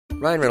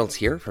Ryan Reynolds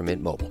here from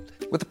Mint Mobile.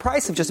 With the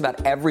price of just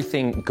about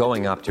everything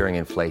going up during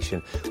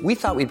inflation, we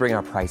thought we'd bring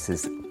our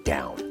prices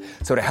down.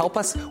 So to help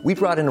us, we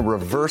brought in a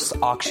reverse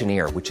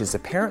auctioneer, which is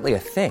apparently a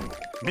thing.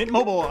 Mint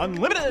Mobile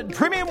Unlimited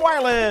Premium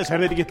Wireless. How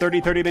to get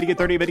 30, 30, bit to get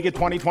 30, bit to get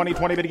 20, 20,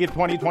 20, bit to get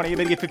 20, 20,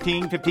 bit to get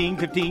 15, 15,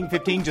 15,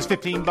 15, just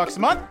 $15 a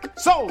month?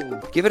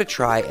 Sold! Give it a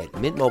try at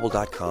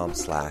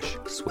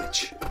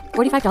mintmobile.com/switch.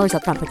 $45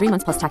 up front for 3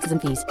 months plus taxes and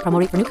fees. Promo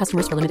rate for new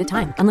customers for limited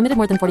time. Unlimited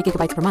more than 40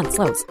 gigabytes per month.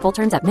 Slows full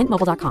terms at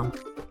mintmobile.com.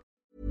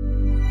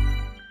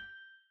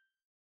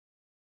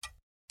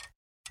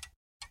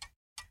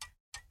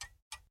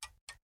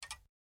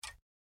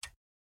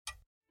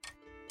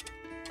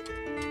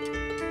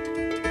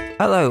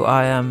 Hello,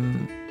 I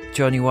am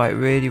Johnny White,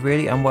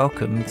 really, and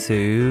welcome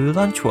to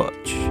Lunch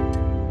Watch.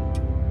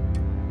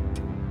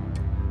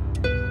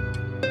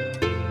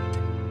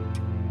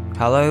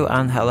 Hello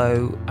and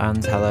hello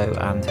and hello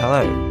and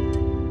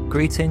hello.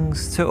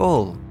 Greetings to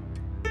all,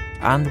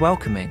 and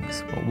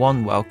welcomings, well,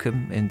 one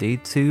welcome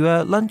indeed,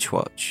 to Lunch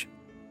Watch.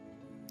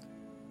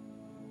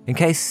 In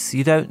case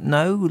you don't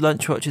know,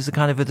 Lunch Watch is a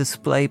kind of a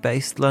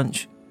display-based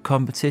lunch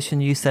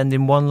competition. You send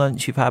in one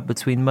lunch you've had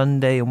between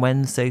Monday and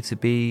Wednesday to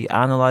be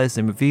analysed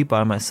and reviewed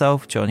by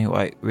myself, Johnny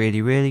White,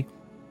 really,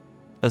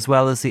 as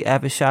well as the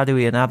ever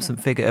shadowy and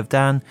absent figure of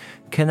Dan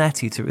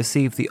Canetti to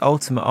receive the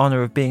ultimate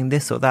honour of being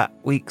this or that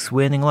week's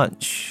winning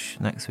lunch.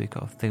 Next week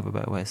I'll think of a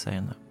better way of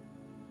saying that.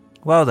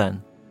 Well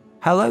then,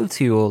 hello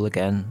to you all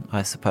again,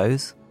 I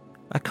suppose.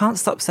 I can't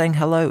stop saying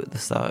hello at the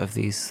start of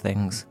these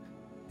things.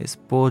 It's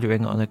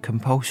bordering on a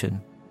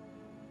compulsion.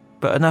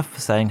 But enough for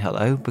saying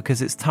hello,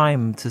 because it's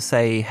time to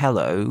say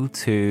hello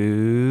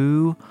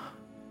to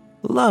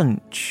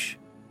lunch.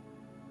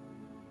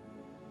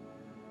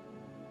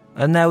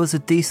 And there was a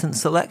decent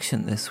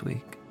selection this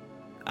week,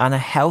 and a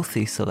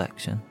healthy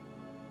selection.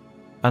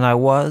 And I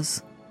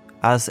was,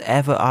 as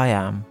ever I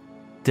am,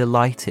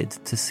 delighted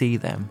to see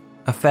them.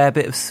 A fair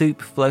bit of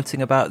soup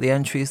floating about the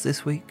entries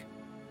this week,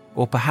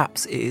 or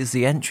perhaps it is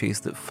the entries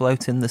that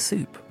float in the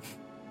soup.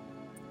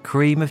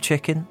 Cream of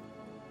chicken,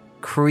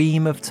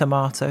 cream of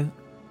tomato,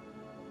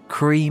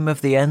 cream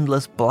of the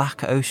endless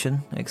black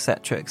ocean,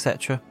 etc,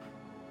 etc.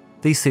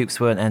 These soups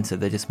weren't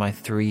entered, they're just my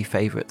 3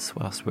 favourites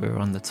whilst we were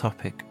on the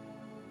topic.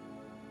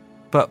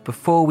 But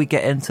before we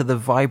get into the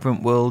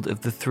vibrant world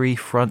of the 3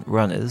 front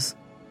runners,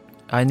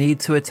 I need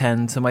to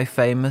attend to my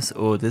famous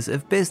orders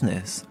of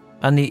business.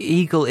 And the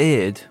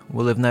eagle-eared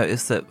will have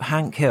noticed that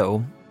Hank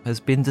Hill has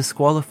been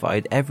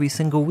disqualified every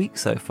single week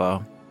so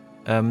far.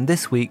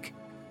 This week,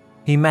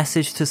 he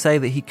messaged to say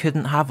that he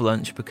couldn't have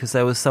lunch because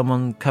there was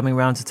someone coming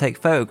round to take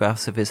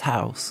photographs of his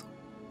house.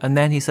 And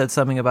then he said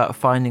something about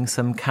finding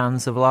some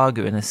cans of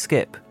lager in a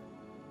skip.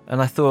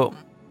 And I thought,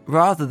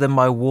 rather than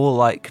my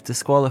warlike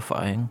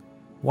disqualifying,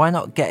 why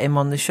not get him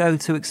on the show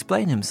to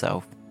explain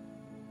himself?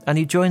 And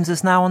he joins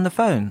us now on the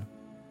phone.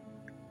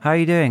 How are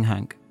you doing,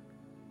 Hank?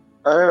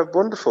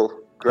 Wonderful.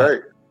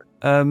 Great.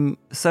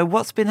 So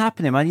what's been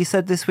happening, man? You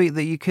said this week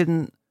that you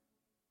couldn't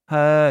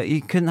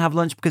have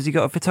lunch because you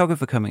got a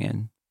photographer coming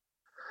in.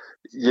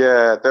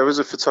 Yeah, there was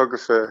a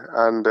photographer,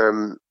 and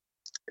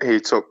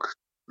he took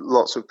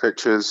lots of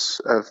pictures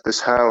of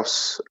this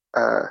house,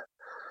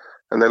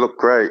 and they look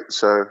great.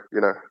 So,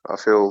 I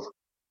feel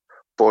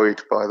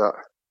buoyed by that.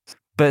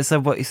 But so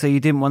what? So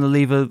you didn't want to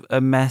leave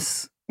a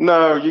mess?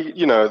 No,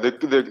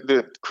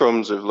 the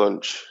crumbs of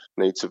lunch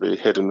need to be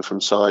hidden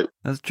from sight.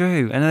 That's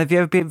true. And have you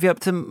ever been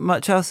up to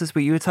much else this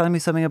week? You were telling me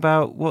something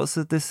about what's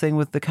this thing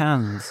with the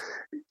cans?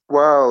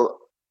 Well,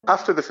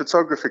 after the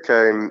photographer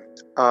came,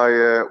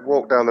 I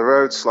walked down the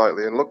road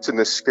slightly and looked in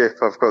this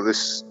skip. I've got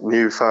this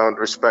newfound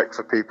respect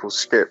for people's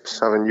skips,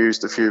 having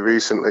used a few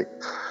recently.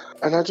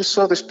 And I just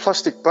saw this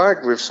plastic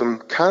bag with some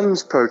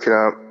cans poking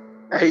out.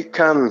 8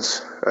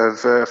 cans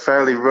of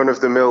fairly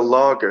run-of-the-mill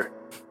lager,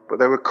 but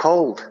they were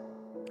cold.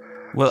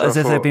 Well, so as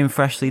if they'd been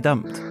freshly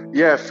dumped?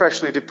 Yeah,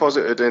 freshly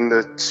deposited in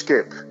the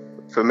skip,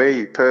 for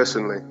me,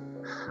 personally.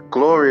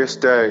 Glorious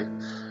day.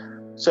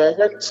 So I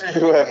went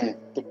to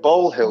the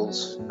Bowl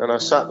Hills, and I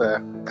sat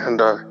there, and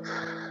I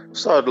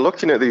started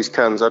looking at these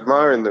cans,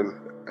 admiring them,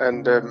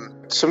 and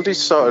somebody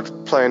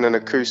started playing an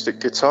acoustic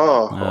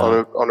guitar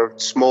on a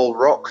small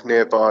rock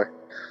nearby.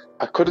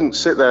 I couldn't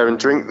sit there and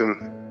drink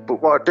them,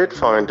 but what I did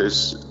find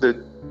is that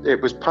it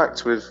was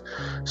packed with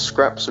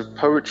scraps of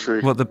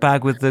poetry. What, the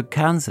bag with the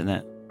cans in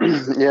it?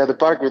 Yeah, the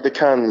bag with the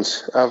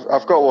cans.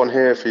 I've got one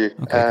here for you.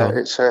 Okay, cool.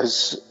 It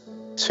says,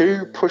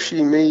 2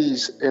 pushy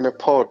me's in a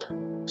pod,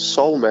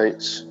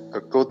 soulmates,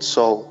 a good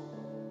soul.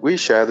 We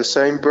share the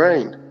same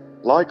brain,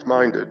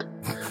 like-minded.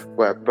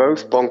 We're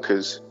both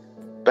bonkers.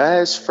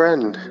 Bear's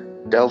friend,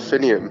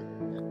 Delphinium.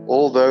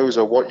 All those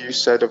are what you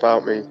said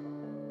about me.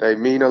 They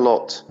mean a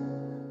lot.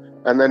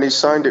 And then he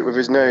signed it with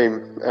his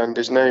name, and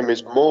his name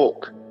is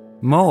Mork.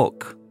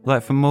 Mork?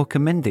 Like from Mork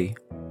and Mindy?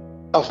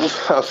 I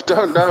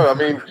don't know. I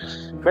mean,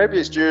 maybe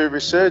it's due a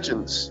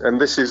resurgence, and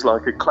this is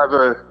like a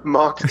clever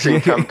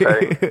marketing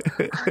campaign.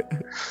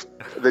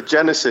 The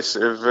genesis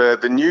of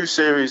the new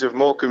series of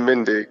Mork and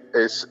Mindy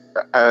is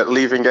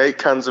leaving 8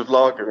 cans of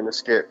lager in a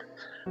skip.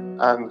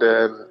 And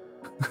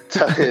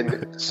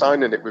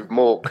signing it with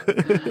Mork.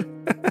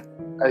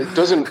 It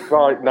doesn't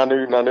write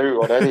Nanu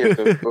Nanu on any of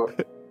them,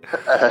 but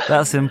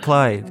That's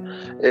implied.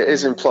 it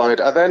is implied.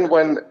 And then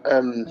when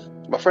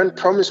my friend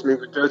promised me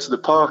we'd go to the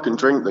park and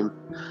drink them,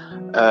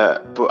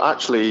 but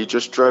actually he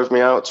just drove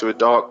me out to a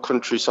dark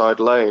countryside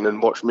lane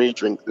and watched me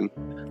drink them.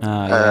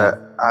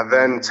 I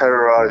then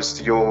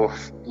terrorised your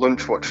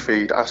Lunchwatch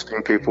feed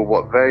asking people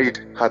what they'd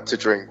had to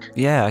drink.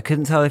 Yeah, I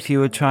couldn't tell if you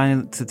were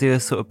trying to do a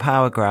sort of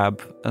power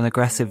grab, an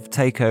aggressive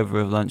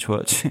takeover of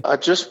Lunchwatch. I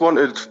just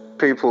wanted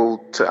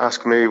people to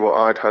ask me what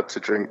I'd had to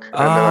drink, and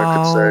then I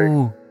could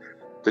say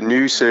the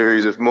new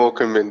series of Mork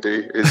and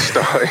Mindy is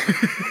starting.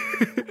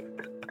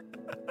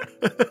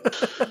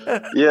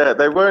 Yeah,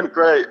 they weren't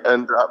great,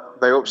 and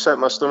they upset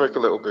my stomach a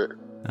little bit.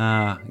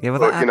 Yeah, well,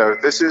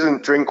 But, this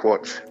isn't Drink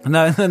Watch.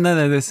 No,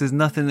 this is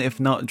nothing if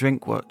not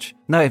Drink Watch.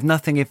 No, if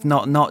nothing if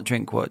not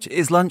Drink Watch.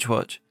 It's Lunch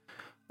Watch.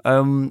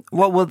 Well,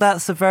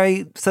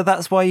 so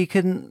that's why you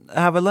couldn't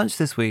have a lunch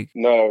this week?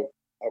 No,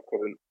 I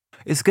couldn't.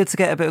 It's good to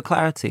get a bit of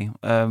clarity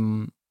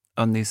on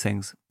these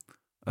things.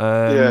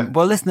 Yeah.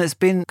 Well, listen, it's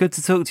been good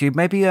to talk to you.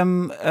 Maybe,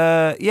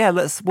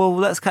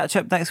 let's catch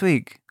up next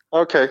week.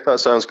 Okay, that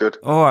sounds good.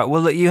 All right.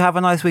 Well, look, you have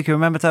a nice week.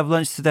 Remember to have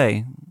lunch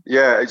today.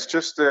 Yeah, it's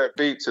just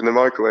beets in the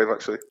microwave,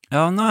 actually.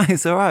 Oh,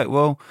 nice. All right.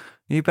 Well,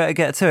 you better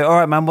get to it. All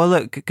right, man. Well,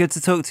 look, good to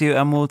talk to you,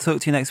 and we'll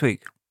talk to you next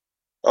week.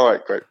 All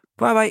right, great.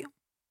 Bye-bye.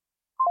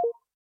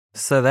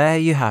 So there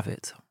you have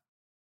it.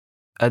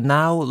 And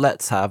now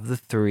let's have the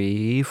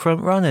 3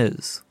 front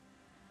runners.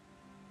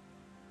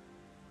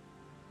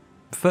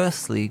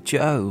 Firstly,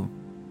 Joe.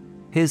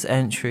 His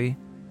entry: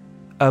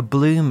 a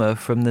bloomer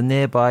from the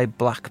nearby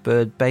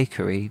Blackbird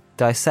Bakery,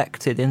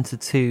 dissected into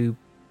 2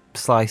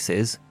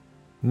 slices,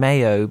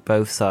 mayo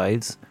both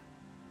sides,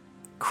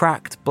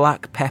 cracked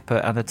black pepper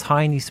and a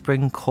tiny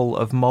sprinkle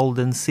of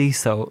Malden sea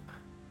salt.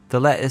 The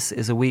lettuce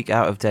is a week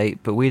out of date,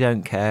 but we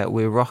don't care,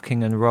 we're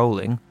rocking and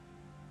rolling.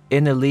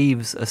 Inner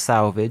leaves are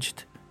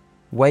salvaged.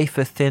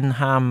 Wafer thin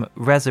ham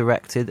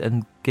resurrected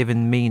and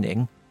given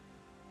meaning.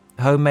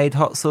 Homemade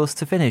hot sauce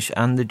to finish,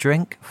 and the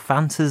drink,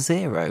 Fanta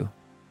Zero.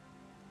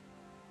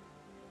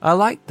 I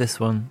like this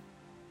one.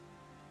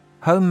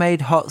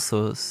 Homemade hot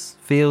sauce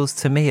feels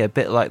to me a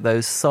bit like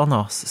those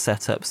Sonos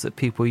setups that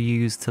people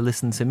use to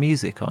listen to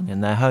music on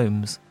in their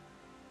homes.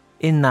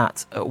 In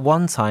that, at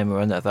one time or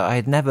another, I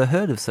had never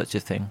heard of such a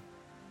thing.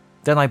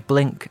 Then I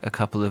blink a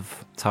couple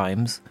of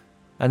times,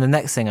 and the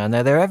next thing I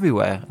know they're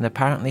everywhere, and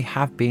apparently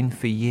have been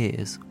for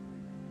years.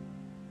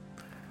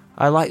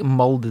 I like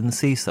Malden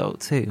sea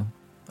salt too.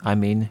 I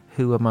mean,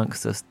 who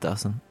amongst us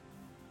doesn't?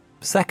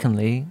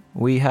 Secondly,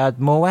 we had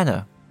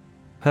Morwenna.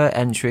 Her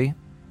entry: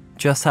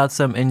 just had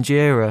some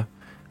injera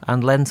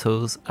and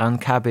lentils and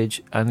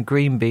cabbage and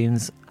green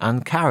beans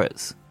and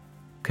carrots,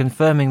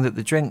 confirming that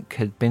the drink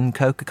had been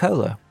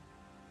Coca-Cola.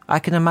 I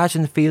can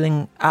imagine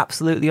feeling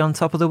absolutely on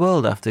top of the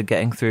world after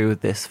getting through with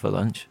this for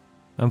lunch.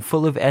 I'm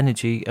full of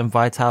energy and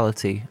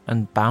vitality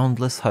and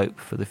boundless hope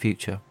for the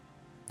future.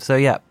 So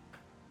yeah,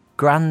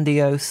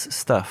 grandiose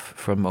stuff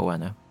from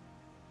Morwenna.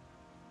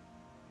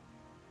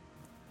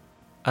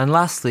 And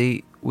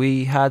lastly,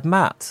 we had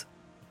Matt.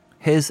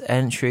 His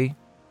entry: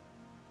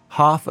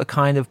 half a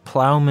kind of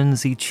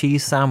ploughmansy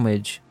cheese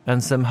sandwich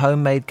and some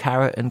homemade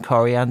carrot and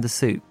coriander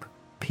soup,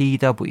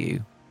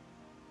 PW,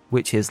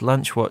 which is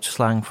Lunchwatch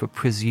slang for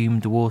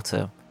presumed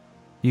water.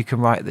 You can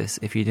write this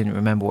if you didn't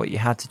remember what you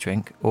had to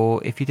drink,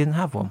 or if you didn't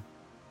have one.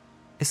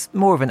 It's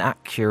more of an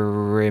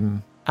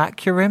acronym.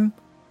 Acronym?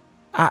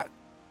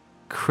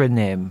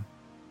 Acronym.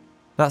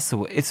 That's the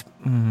word. It's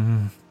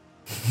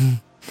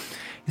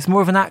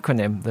more of an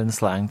acronym than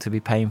slang, to be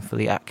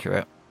painfully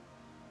accurate.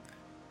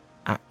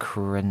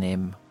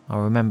 Acronym.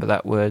 I'll remember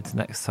that word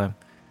next time.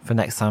 For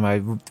next time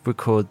I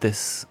record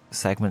this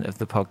segment of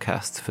the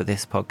podcast for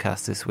this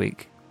podcast this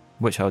week,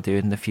 which I'll do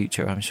in the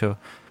future, I'm sure.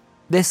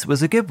 This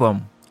was a good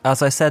one.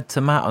 As I said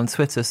to Matt on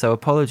Twitter, so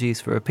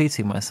apologies for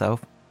repeating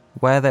myself,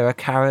 where there are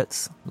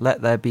carrots,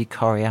 let there be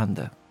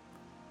coriander.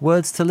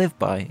 Words to live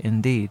by,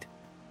 indeed.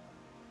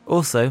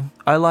 Also,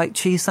 I like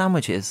cheese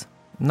sandwiches,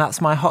 and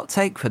that's my hot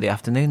take for the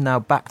afternoon. Now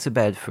back to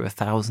bed for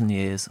 1,000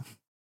 years.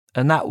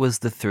 And that was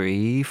the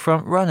 3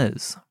 front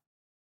runners.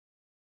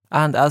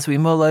 And as we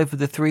mull over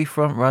the 3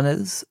 front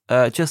runners,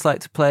 I'd just like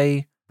to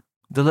play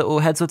the little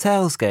heads or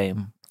tails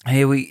game.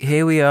 Here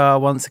we are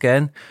once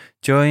again,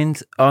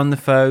 joined on the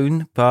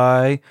phone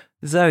by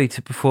Zoe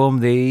to perform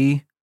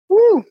the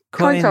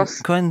coin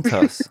toss.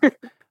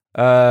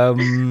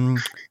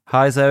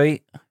 Hi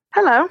Zoe.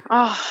 Hello.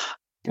 Oh,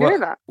 can you hear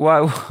that?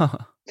 What?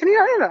 Can you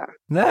not hear that?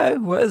 No,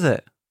 what is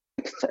it?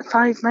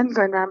 5 men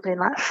going around being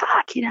like,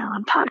 fuck,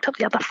 I'm parked up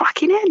the other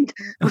fucking end.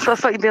 So I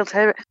thought you'd be able to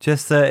hear it.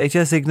 Just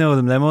ignore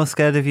them. They're more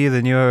scared of you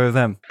than you are of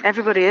them.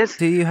 Everybody is.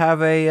 Do you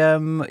have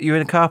you're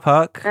in a car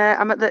park?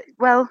 I'm at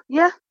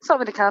sort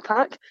of in a car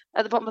park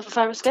at the bottom of a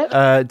fire escape.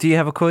 Do you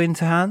have a coin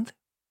to hand?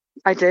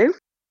 I do.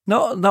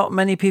 Not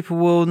many people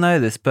will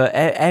know this, but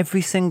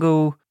every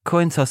single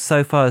coin toss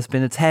so far has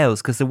been a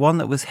tails, because the one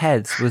that was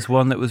heads was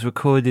one that was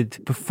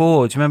recorded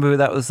before. Do you remember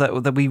that was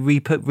that we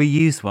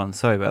reused one?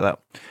 Sorry about that.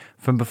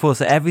 from before.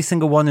 So every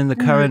single one in the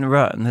current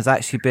run has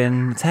actually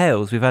been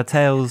tails. We've had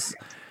tails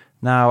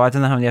now, I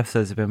don't know how many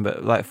episodes have been,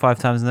 but like 5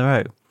 times in a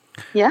row.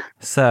 Yeah.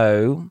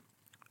 So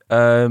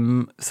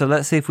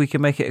let's see if we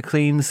can make it a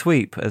clean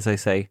sweep, as they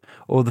say,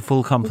 or the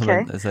full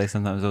compliment, as they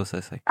sometimes also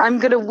say. I'm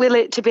going to will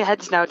it to be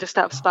heads now, just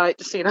out of spite,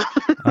 just so you know.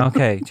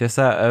 Okay, just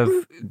out of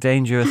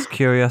dangerous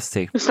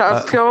curiosity. Just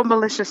out of pure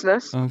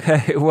maliciousness.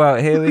 Okay, well,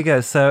 here we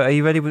go. So are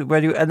you ready?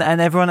 And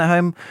everyone at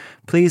home,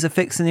 please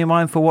affix in your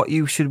mind for what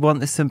you should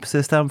want this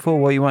to stand for,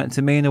 what you want it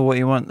to mean, or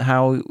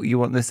how you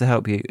want this to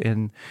help you.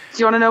 Do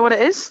you want to know what it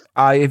is?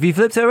 Have you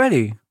flipped it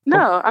already?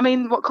 No, I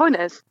mean what coin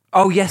it is.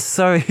 Oh, yes,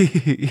 sorry.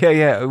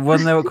 yeah. Want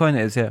to know what coin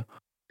it is, yeah.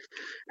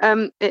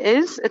 It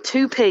is a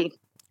 2p.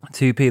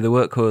 2p, the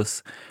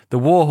workhorse. The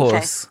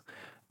warhorse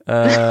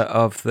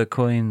of the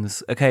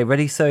coins. Okay,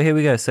 ready? So here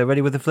we go. So ready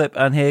with the flip,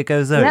 and here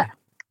goes Zoe. Yeah.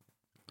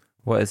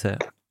 What is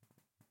it?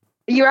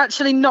 You're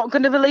actually not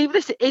going to believe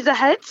this. It is a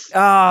heads.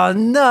 Oh,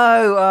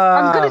 no.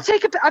 I'm going to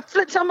take I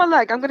flipped it on my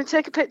leg. I'm going to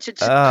take a picture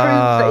to prove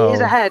that it is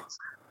a heads.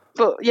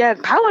 But yeah,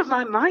 the power of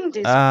my mind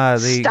is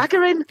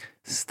staggering.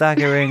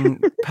 Staggering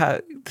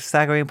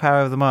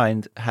power of the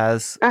mind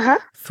has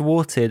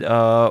thwarted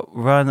our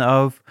run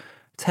of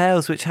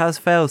Tails, which has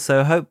failed.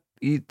 So I hope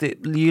you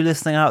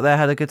listening out there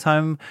had a good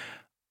time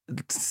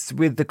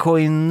with the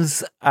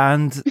coins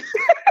and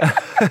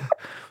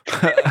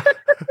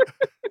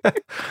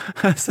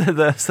I said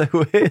that so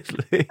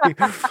weirdly. I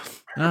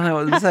don't know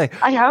what to say.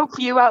 I hope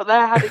you out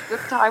there had a good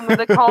time with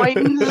the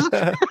coins.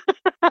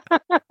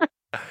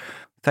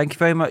 Thank you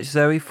very much,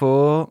 Zoe,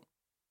 for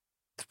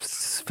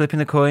flipping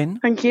a coin.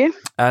 Thank you.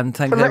 And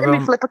thank for letting me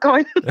flip a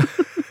coin.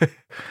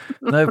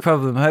 No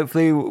problem.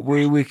 Hopefully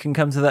we can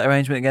come to that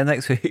arrangement again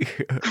next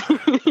week.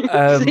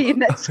 See you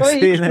next week.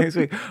 See you next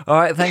week. All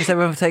right. Thanks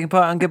everyone for taking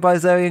part, and goodbye,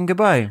 Zoe, and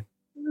goodbye.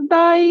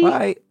 Bye.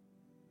 Bye.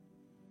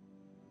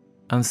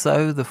 And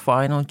so the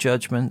final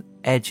judgment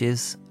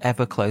edges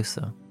ever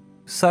closer.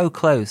 So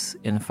close,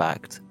 in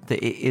fact,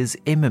 that it is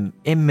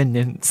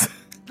imminent.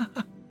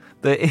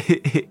 That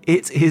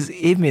it is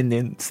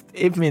imminent.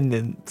 I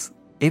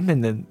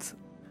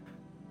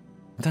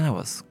don't know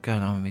what's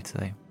going on with me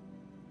today.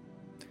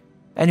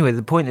 Anyway,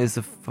 the point is,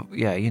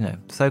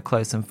 so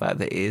close in fact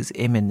that it is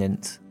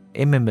imminent.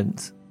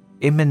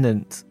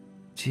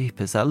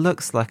 Jeepers, that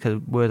looks like a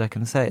word I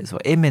can say as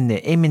well.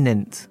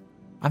 Imminent.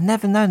 I've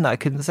never known that I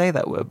couldn't say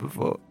that word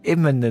before.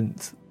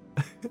 Imminent.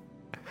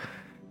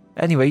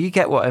 Anyway, you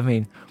get what I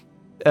mean.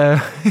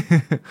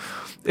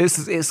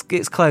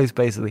 It's close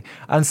basically,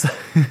 and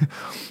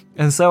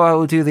so I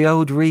will do the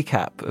old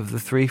recap of the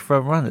 3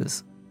 front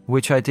runners,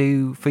 which I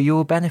do for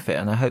your benefit,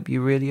 and I hope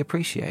you really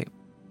appreciate.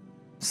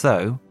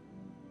 So,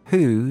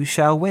 who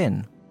shall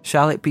win?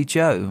 Shall it be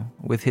Joe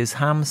with his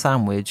ham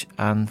sandwich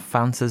and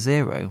Fanta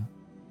Zero?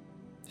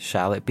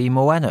 Shall it be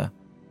Moena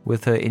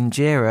with her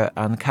injera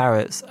and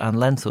carrots and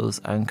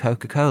lentils and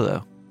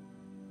Coca-Cola?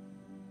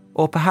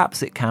 Or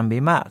perhaps it can be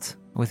Matt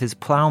with his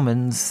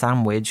ploughman's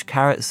sandwich,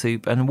 carrot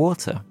soup and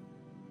water.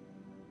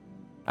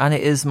 And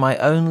it is my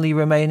only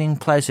remaining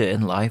pleasure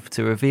in life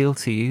to reveal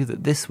to you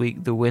that this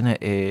week the winner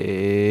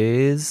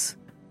is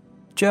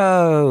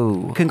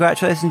Joe.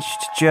 Congratulations,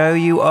 Joe.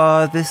 You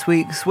are this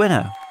week's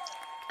winner.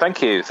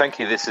 Thank you.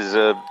 This is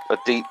a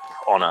deep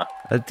honour.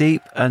 A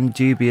deep and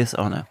dubious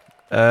honour.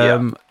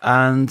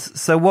 And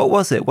so what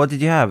was it? What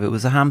did you have? It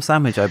was a ham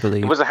sandwich, I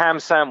believe. It was a ham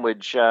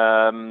sandwich,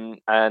 and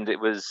it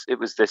was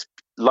this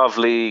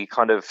lovely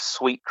kind of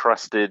sweet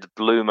crusted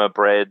bloomer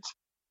bread.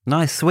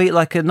 Nice, sweet,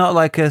 not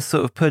like a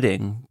sort of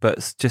pudding,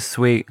 but just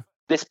sweet.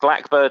 This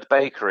Blackbird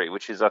Bakery,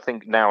 which is I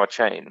think now a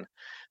chain,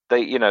 they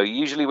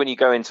usually when you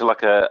go into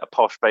like a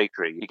posh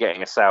bakery, you're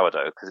getting a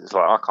sourdough because it's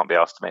like I can't be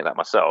asked to make that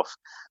myself.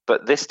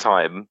 But this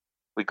time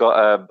we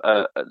got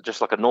just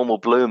like a normal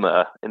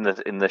bloomer in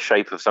the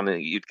shape of something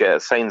that you'd get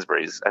at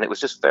Sainsbury's, and it was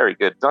just very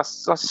good.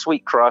 Nice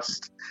sweet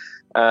crust,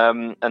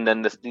 and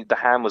then the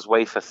ham was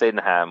wafer thin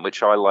ham,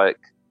 which I like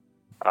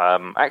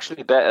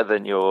actually better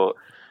than your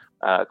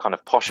kind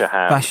of posher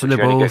ham.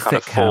 Fashionable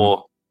thick ham.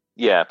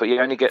 Yeah, but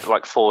you only get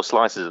like 4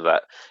 slices of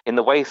that. In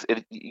the wafer,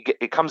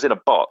 it comes in a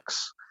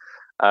box.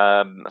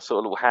 A sort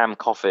of little ham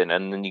coffin,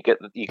 and then you get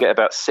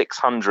about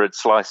 600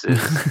 slices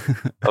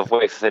of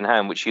wafer thin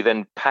ham, which you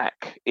then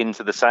pack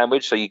into the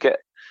sandwich. So you get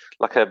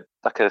like a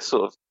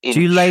sort of inch.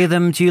 Do you lay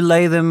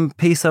them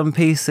piece on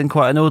piece in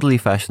quite an orderly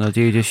fashion, or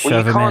do you just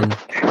shove them in?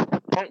 You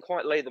can't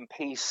quite lay them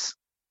piece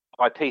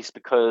by piece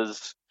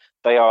because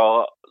they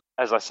are,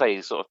 as I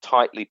say, sort of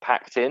tightly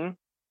packed in.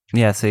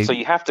 Yeah, so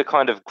you have to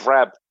kind of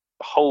grab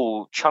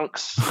whole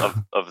chunks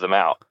of them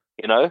out.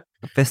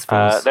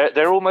 Fistfuls.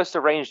 They're almost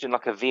arranged in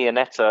like a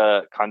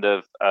Viennetta kind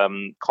of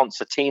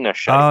concertina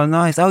shape. Oh,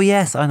 nice. Oh,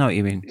 yes, I know what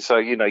you mean. So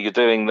you're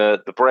doing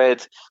the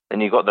bread,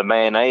 then you've got the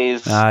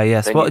mayonnaise. Ah,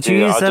 yes. What do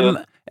you use?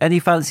 Any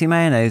fancy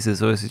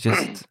mayonnaises, or is it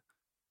just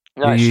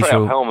no, usual?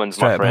 Straight up Hellmann's,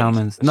 my friend.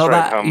 Hellmann's. Not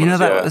that Hellmann's,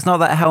 that it's not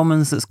that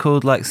Hellmann's that's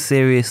called like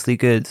seriously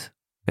good.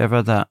 You ever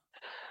had that?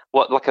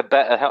 What, like a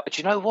better?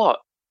 Do you know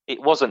what?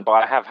 It wasn't, but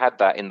I have had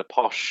that in the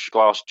posh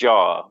glass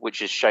jar,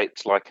 which is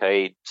shaped like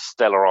a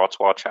Stella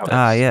Artois chalice.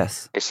 Ah,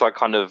 yes. It's like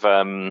kind of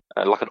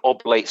like an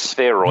oblate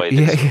spheroid.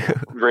 Yeah, It's yeah.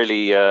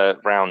 really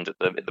round at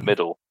the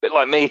middle, a bit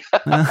like me.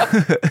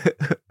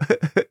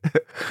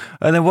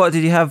 And then what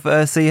did you have?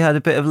 So you had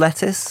a bit of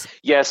lettuce?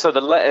 Yeah, so the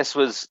lettuce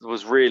was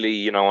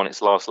really, on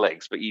its last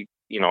legs, but I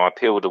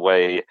peeled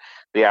away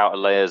the outer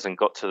layers and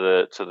got to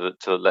the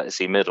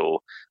lettucey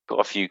middle. Got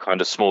a few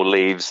kind of small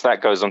leaves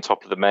that goes on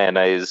top of the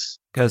mayonnaise.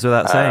 Goes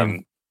without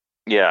saying.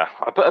 Yeah,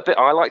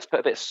 I like to put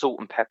a bit of salt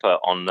and pepper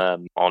on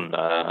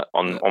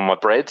my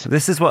bread.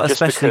 This is what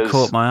especially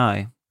caught my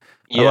eye.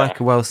 Yeah. I like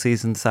a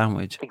well-seasoned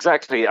sandwich.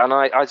 Exactly, and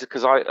I watch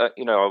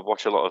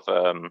a lot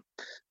of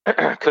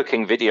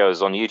cooking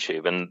videos on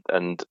YouTube,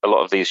 and a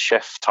lot of these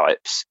chef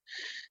types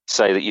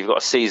say that you've got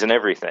to season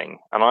everything,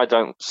 and I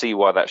don't see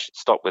why that should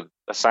stop with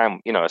a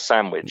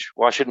sandwich.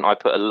 Why shouldn't I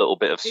put a little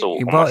bit of salt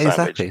on my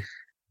sandwich? Exactly.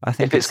 I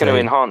think if it's going to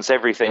enhance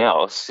everything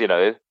else,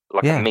 like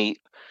a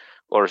meat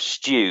or a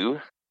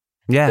stew,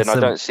 then I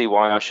don't see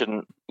why I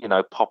shouldn't,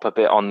 pop a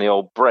bit on the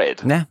old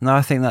bread. Yeah, no,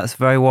 I think that's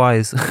very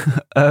wise.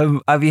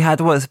 Have you had,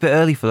 it's a bit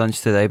early for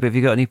lunch today, but have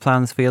you got any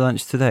plans for your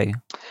lunch today?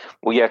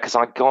 Well, yeah, because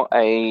I got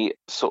a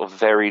sort of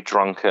very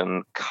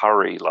drunken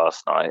curry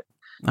last night.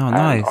 Oh,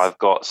 nice. I've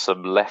got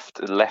some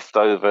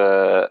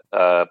leftover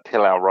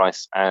pilau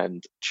rice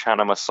and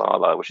chana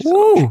masala, which is a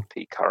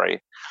chickpea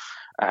curry.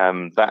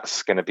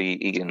 That's going to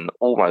be eaten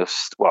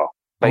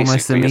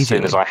basically as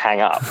soon as I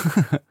hang up.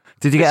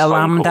 Did you get a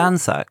lamb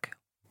dansak?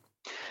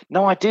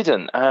 No, I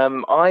didn't.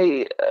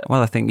 I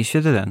think you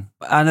should have done.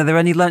 And are there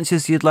any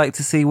lunches you'd like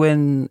to see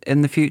win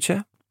in the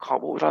future?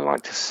 What would I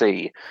like to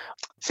see?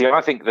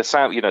 I think the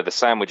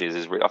sandwiches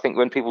is really. I think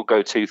when people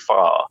go too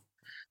far,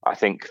 I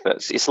think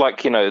it's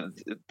like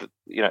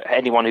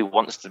anyone who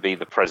wants to be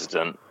the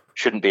president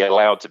shouldn't be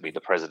allowed to be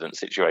the president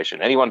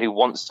situation. Anyone who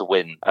wants to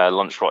win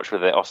Lunch Watch with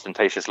their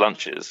ostentatious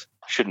lunches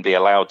shouldn't be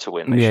allowed to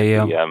win. They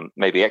should be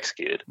maybe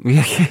executed.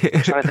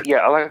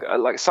 I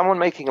like someone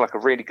making like a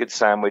really good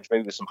sandwich,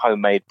 maybe with some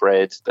homemade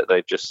bread that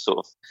they've just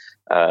sort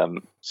of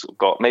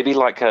got. Maybe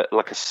like a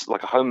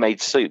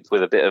homemade soup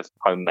with a bit of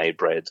homemade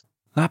bread.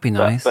 That'd be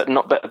nice, but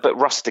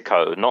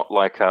rustico, not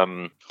like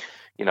going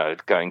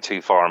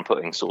too far and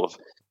putting sort of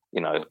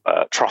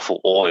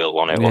truffle oil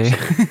on it or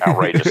something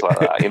outrageous like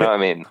that. You know what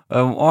I mean?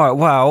 All right.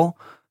 Well,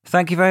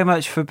 thank you very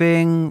much for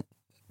being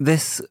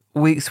this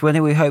week's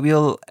winner. We hope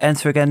you'll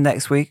enter again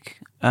next week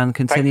and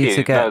continue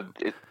to get.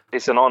 No,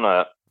 it's an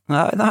honour.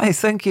 Nice.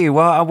 Thank you.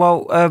 Well,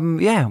 we'll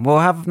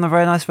have a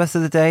very nice rest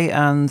of the day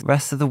and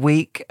rest of the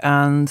week,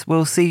 and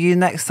we'll see you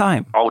next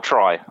time. I'll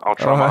try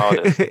my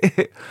hardest.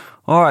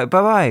 All right.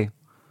 Bye-bye.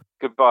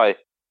 Goodbye.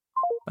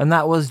 And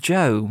that was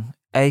Joe,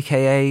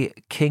 aka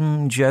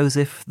King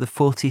Joseph the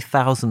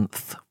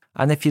 40,000th.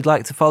 And if you'd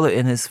like to follow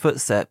in his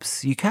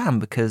footsteps, you can,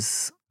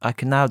 because I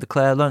can now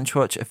declare Lunch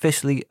Watch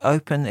officially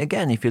open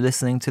again. If you're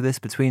listening to this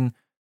between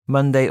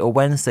Monday or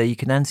Wednesday, you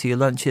can enter your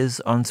lunches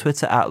on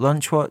Twitter at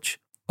LunchWatch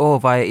or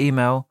via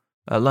email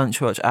at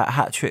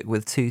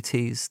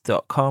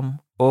lunchwatch@hattrickwith2ts.com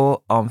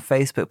or on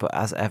Facebook, but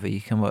as ever, you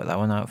can work that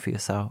one out for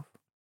yourself.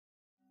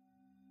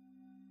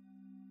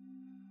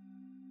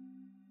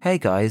 Hey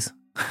guys.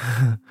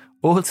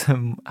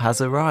 Autumn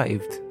has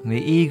arrived.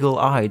 The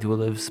eagle-eyed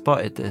will have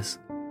spotted this.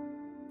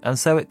 And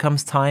so it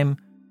comes time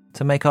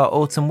to make our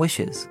autumn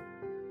wishes.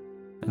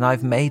 And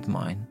I've made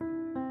mine.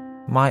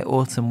 My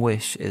autumn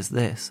wish is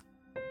this.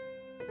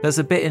 There's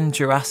a bit in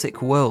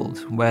Jurassic World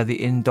where the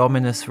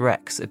Indominus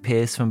Rex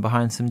appears from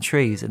behind some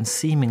trees and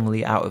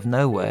seemingly out of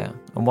nowhere,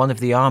 and one of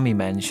the army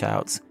men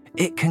shouts,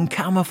 "It can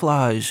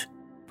camouflage!"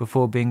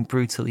 before being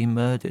brutally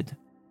murdered.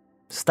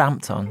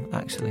 Stamped on,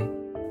 actually.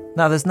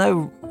 Now, there's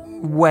no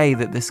way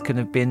that this could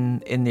have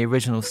been in the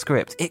original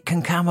script. It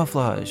can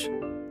camouflage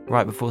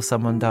right before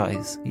someone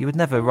dies. You would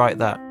never write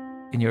that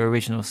in your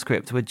original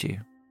script, would you?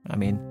 I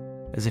mean,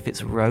 as if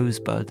it's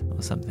Rosebud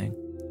or something.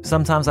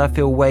 Sometimes I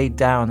feel weighed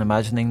down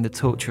imagining the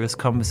torturous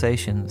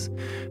conversations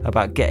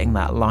about getting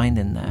that line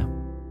in there.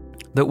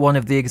 That one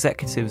of the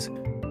executives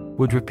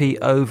would repeat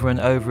over and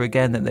over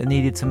again that they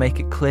needed to make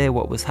it clear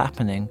what was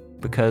happening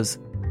because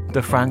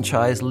the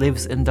franchise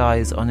lives and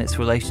dies on its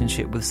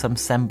relationship with some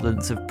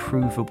semblance of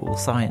provable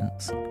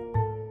science.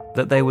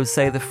 That they would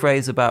say the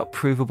phrase about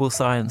provable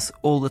science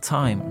all the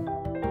time,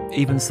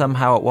 even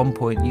somehow at one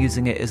point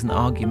using it as an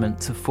argument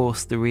to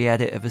force the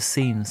re-edit of a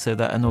scene so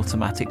that an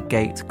automatic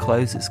gate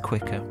closes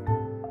quicker.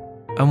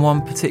 And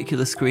one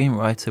particular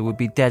screenwriter would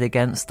be dead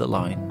against the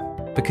line,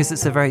 because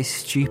it's a very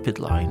stupid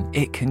line.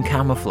 It can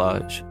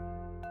camouflage.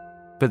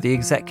 But the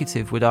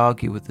executive would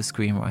argue with the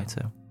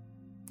screenwriter.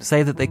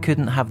 Say that they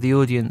couldn't have the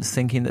audience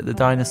thinking that the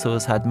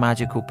dinosaurs had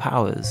magical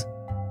powers,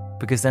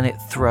 because then it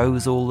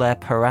throws all their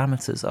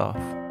parameters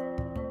off.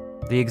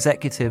 The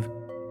executive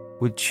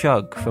would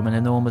chug from an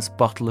enormous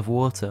bottle of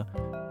water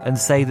and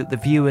say that the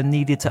viewer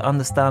needed to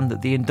understand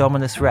that the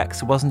Indominus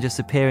Rex wasn't just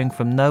appearing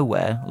from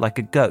nowhere like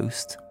a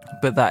ghost,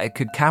 but that it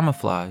could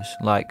camouflage,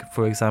 like,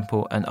 for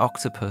example, an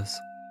octopus.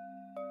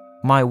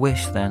 My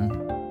wish, then,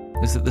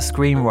 is that the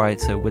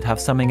screenwriter would have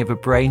something of a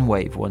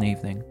brainwave one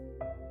evening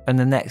and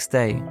the next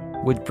day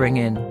would bring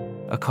in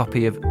a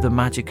copy of The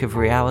Magic of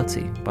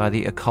Reality by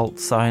the occult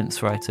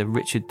science writer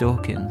Richard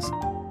Dawkins,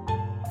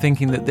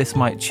 thinking that this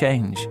might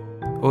change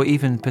or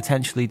even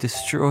potentially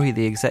destroy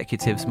the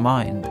executive's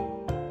mind.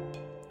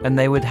 And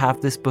they would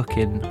have this book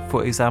in,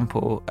 for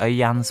example, a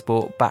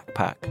Jansport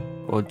backpack,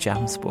 or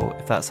Jansport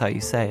if that's how you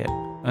say it,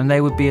 and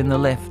they would be in the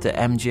lift at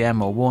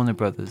MGM or Warner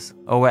Brothers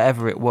or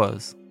wherever it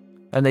was,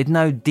 and they'd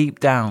know deep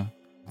down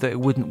that it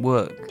wouldn't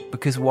work,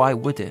 because why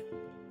would it?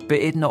 But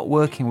it not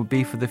working would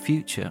be for the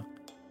future,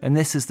 and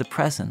this is the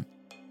present,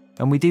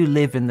 and we do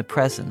live in the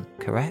present,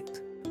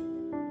 correct?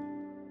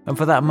 And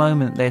for that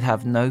moment they'd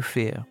have no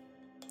fear,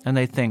 and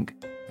they'd think,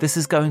 this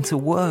is going to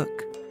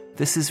work,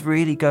 this is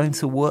really going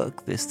to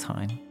work this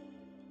time.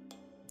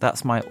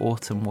 That's my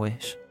autumn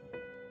wish.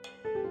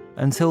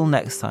 Until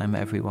next time,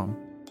 everyone,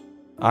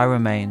 I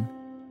remain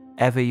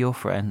ever your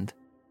friend,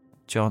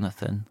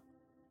 Jonathan.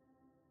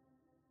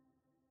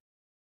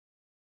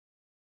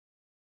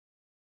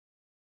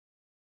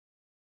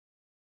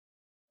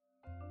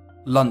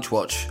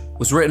 Lunchwatch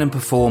was written and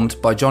performed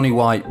by Johnny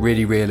White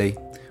Really Really,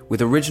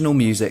 with original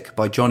music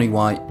by Johnny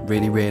White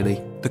Really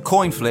Really. The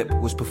coin flip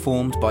was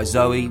performed by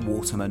Zoe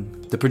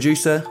Waterman. The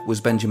producer was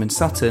Benjamin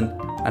Sutton,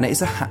 and it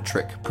is a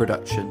hat-trick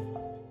production.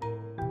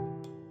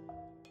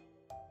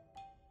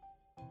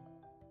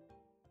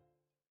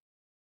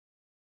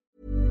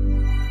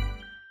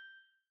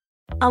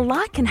 A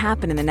lot can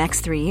happen in the next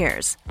 3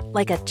 years.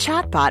 Like a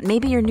chatbot may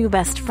be your new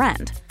best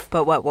friend.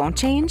 But what won't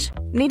change?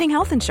 Needing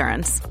health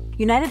insurance.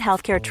 United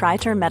Healthcare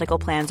Tri-Term Medical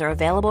Plans are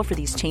available for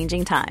these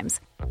changing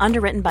times.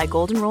 Underwritten by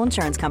Golden Rule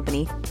Insurance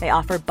Company, they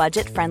offer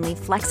budget-friendly,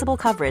 flexible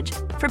coverage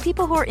for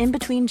people who are in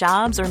between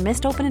jobs or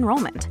missed open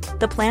enrollment.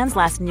 The plans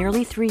last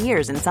nearly 3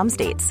 years in some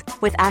states,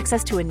 with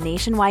access to a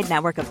nationwide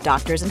network of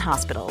doctors and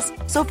hospitals.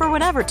 So for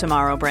whatever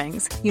tomorrow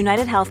brings,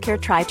 United Healthcare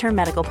Tri-Term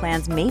Medical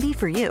Plans may be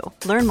for you.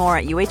 Learn more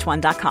at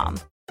uh1.com.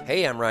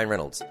 Hey, I'm Ryan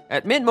Reynolds.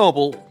 At Mint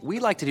Mobile, we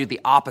like to do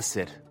the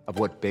opposite of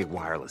what Big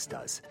Wireless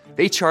does.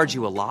 They charge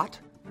you a lot,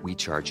 we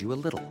charge you a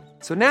little.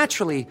 So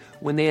naturally,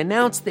 when they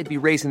announced they'd be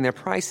raising their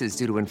prices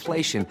due to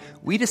inflation,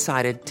 we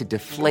decided to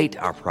deflate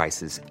our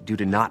prices due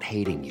to not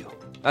hating you.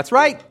 That's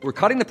right. We're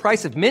cutting the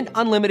price of Mint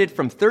Unlimited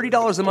from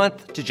 $30 a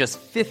month to just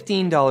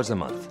 $15 a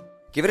month.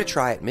 Give it a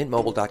try at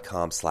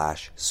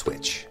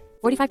mintmobile.com/switch.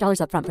 $45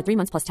 up front for 3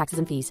 months plus taxes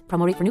and fees.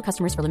 Promo rate for new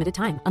customers for limited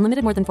time.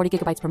 Unlimited more than 40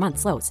 gigabytes per month.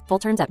 Slows full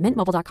terms at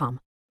mintmobile.com.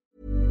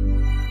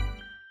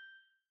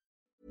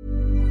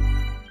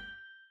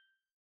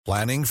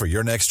 Planning for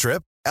your next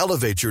trip?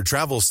 Elevate your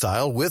travel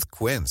style with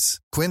Quince.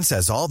 Quince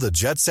has all the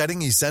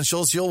jet-setting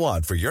essentials you'll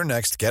want for your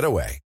next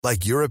getaway,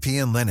 like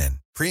European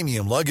linen,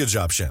 premium luggage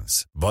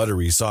options,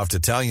 buttery soft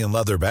Italian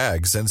leather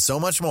bags, and so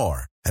much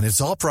more. And it's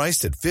all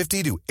priced at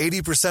 50 to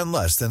 80%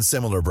 less than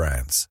similar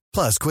brands.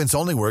 Plus, Quince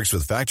only works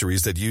with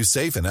factories that use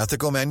safe and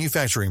ethical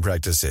manufacturing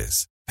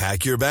practices.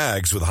 Pack your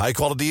bags with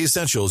high-quality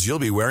essentials you'll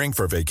be wearing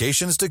for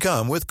vacations to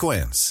come with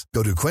Quince.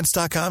 Go to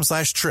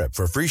quince.com/trip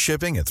for free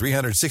shipping and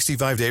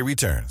 365-day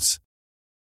returns.